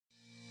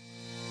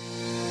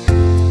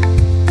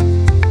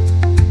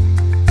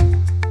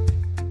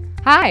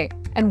Hi,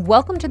 and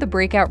welcome to the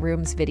Breakout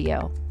Rooms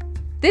video.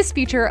 This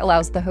feature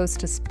allows the host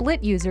to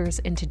split users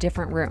into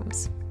different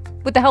rooms.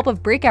 With the help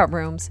of Breakout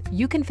Rooms,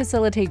 you can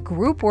facilitate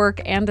group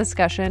work and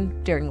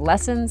discussion during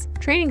lessons,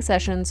 training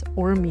sessions,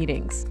 or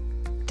meetings.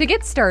 To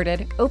get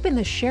started, open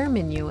the Share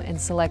menu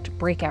and select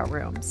Breakout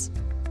Rooms.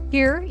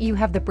 Here, you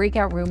have the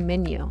Breakout Room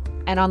menu,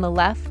 and on the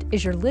left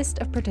is your list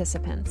of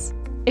participants.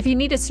 If you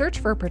need to search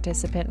for a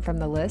participant from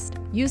the list,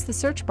 use the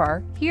search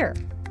bar here.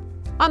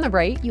 On the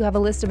right, you have a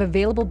list of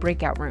available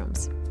breakout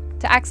rooms.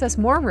 To access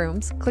more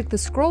rooms, click the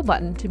scroll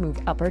button to move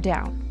up or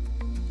down.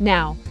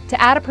 Now, to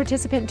add a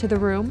participant to the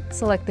room,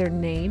 select their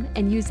name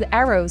and use the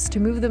arrows to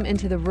move them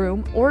into the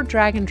room or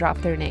drag and drop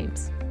their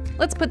names.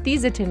 Let's put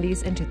these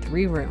attendees into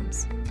 3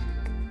 rooms.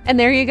 And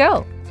there you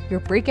go!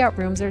 Your breakout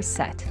rooms are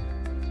set.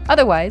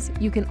 Otherwise,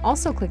 you can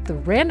also click the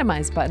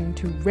Randomize button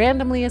to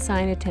randomly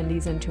assign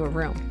attendees into a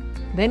room.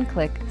 Then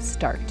click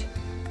Start.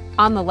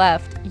 On the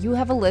left, you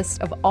have a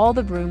list of all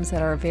the rooms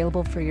that are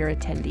available for your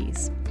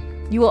attendees.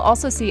 You will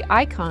also see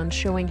icons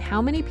showing how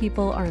many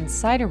people are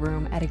inside a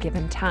room at a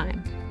given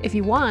time. If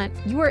you want,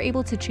 you are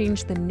able to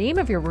change the name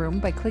of your room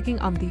by clicking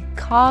on the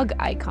cog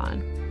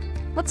icon.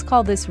 Let's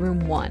call this Room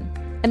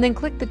 1, and then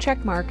click the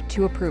check mark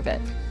to approve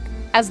it.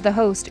 As the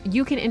host,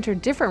 you can enter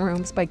different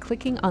rooms by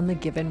clicking on the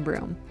given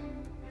room.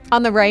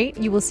 On the right,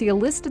 you will see a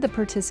list of the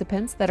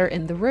participants that are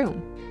in the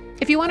room.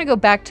 If you want to go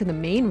back to the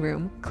main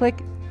room, click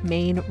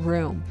Main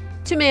Room.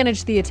 To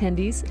manage the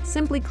attendees,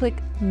 simply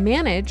click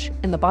Manage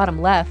in the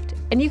bottom left,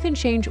 and you can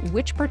change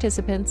which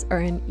participants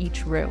are in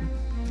each room.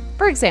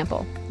 For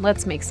example,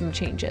 let's make some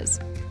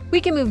changes.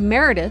 We can move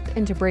Meredith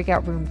into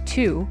Breakout Room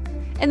 2,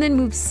 and then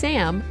move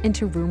Sam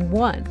into Room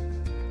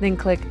 1. Then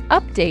click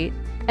Update,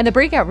 and the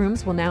breakout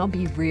rooms will now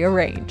be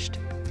rearranged.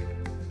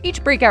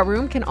 Each breakout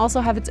room can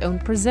also have its own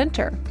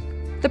presenter.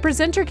 The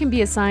presenter can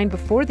be assigned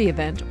before the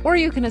event, or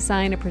you can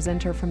assign a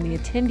presenter from the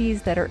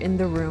attendees that are in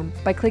the room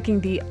by clicking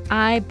the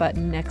I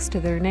button next to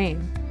their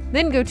name.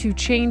 Then go to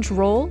Change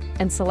Role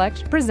and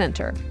select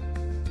Presenter.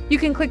 You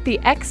can click the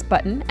X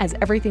button as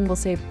everything will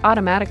save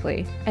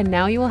automatically, and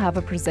now you will have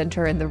a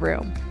presenter in the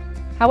room.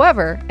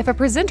 However, if a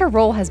presenter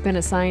role has been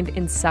assigned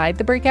inside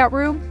the breakout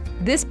room,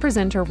 this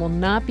presenter will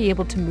not be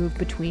able to move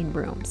between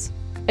rooms.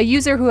 A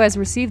user who has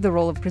received the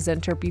role of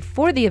presenter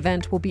before the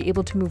event will be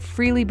able to move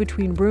freely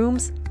between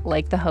rooms,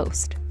 like the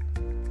host.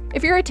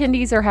 If your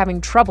attendees are having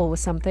trouble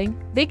with something,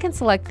 they can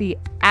select the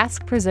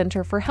Ask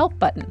Presenter for Help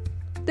button.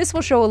 This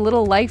will show a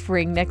little life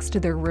ring next to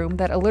their room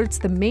that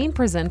alerts the main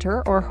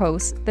presenter or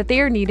host that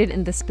they are needed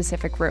in the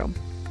specific room.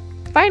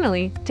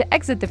 Finally, to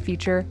exit the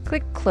feature,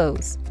 click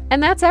Close.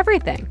 And that's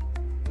everything!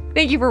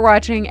 Thank you for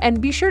watching,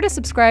 and be sure to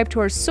subscribe to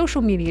our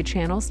social media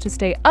channels to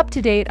stay up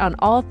to date on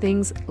all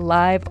things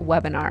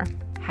LiveWebinar.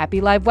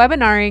 Happy live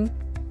webinaring!